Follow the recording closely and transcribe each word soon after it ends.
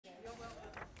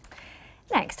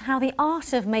next, how the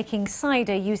art of making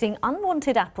cider using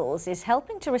unwanted apples is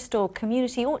helping to restore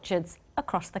community orchards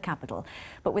across the capital.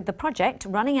 But with the project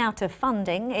running out of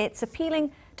funding, it's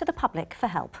appealing to the public for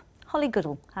help. Holly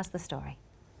Goodall has the story.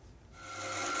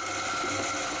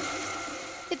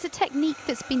 It's a technique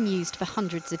that's been used for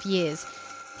hundreds of years.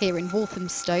 Here in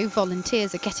Walthamstow,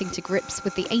 volunteers are getting to grips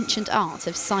with the ancient art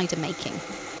of cider making.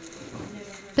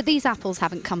 But these apples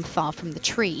haven't come far from the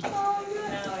tree.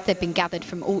 They've been gathered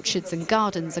from orchards and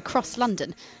gardens across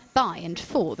London by and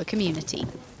for the community.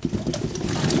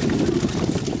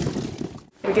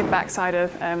 We give back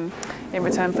cider in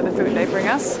return for the food they bring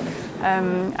us,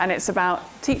 and it's about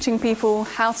teaching people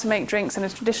how to make drinks in a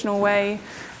traditional way,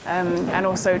 and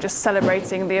also just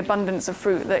celebrating the abundance of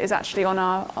fruit that is actually on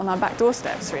our back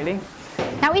doorsteps, really.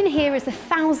 Now in here is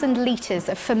 1,000 litres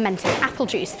of fermented apple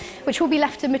juice, which will be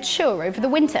left to mature over the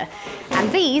winter.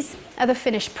 And these are the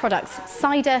finished products,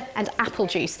 cider and apple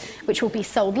juice, which will be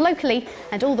sold locally,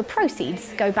 and all the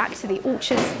proceeds go back to the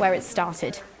orchards where it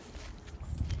started.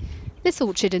 This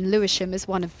orchard in Lewisham is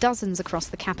one of dozens across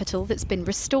the capital that's been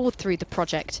restored through the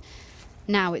project.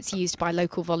 Now it's used by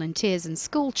local volunteers and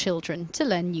school children to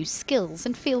learn new skills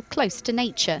and feel close to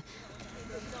nature.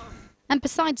 And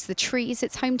besides the trees,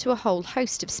 it's home to a whole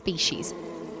host of species,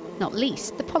 not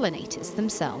least the pollinators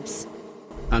themselves.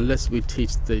 Unless we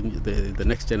teach the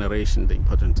next generation the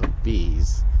importance of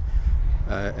bees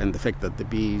and the fact that the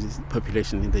bees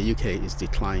population in the UK is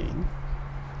declining,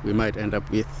 we might end up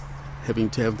with having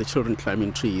to have the children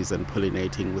climbing trees and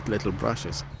pollinating with little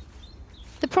brushes.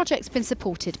 The project's been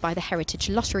supported by the Heritage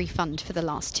Lottery Fund for the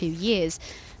last 2 years,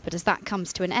 but as that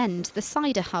comes to an end, the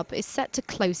Cider Hub is set to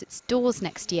close its doors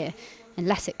next year,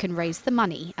 unless it can raise the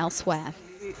money elsewhere.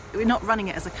 We're not running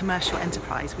it as a commercial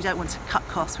enterprise. We don't want to cut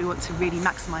costs, we want to really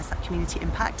maximise that community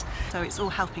impact. So it's all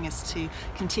helping us to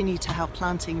continue to help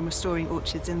planting and restoring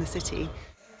orchards in the city.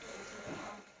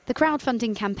 The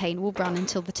crowdfunding campaign will run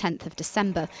until the 10th of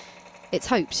December. It's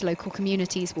hoped local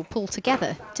communities will pull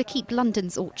together to keep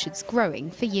London's orchards growing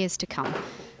for years to come.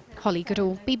 Holly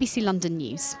Goodall, BBC London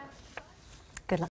News.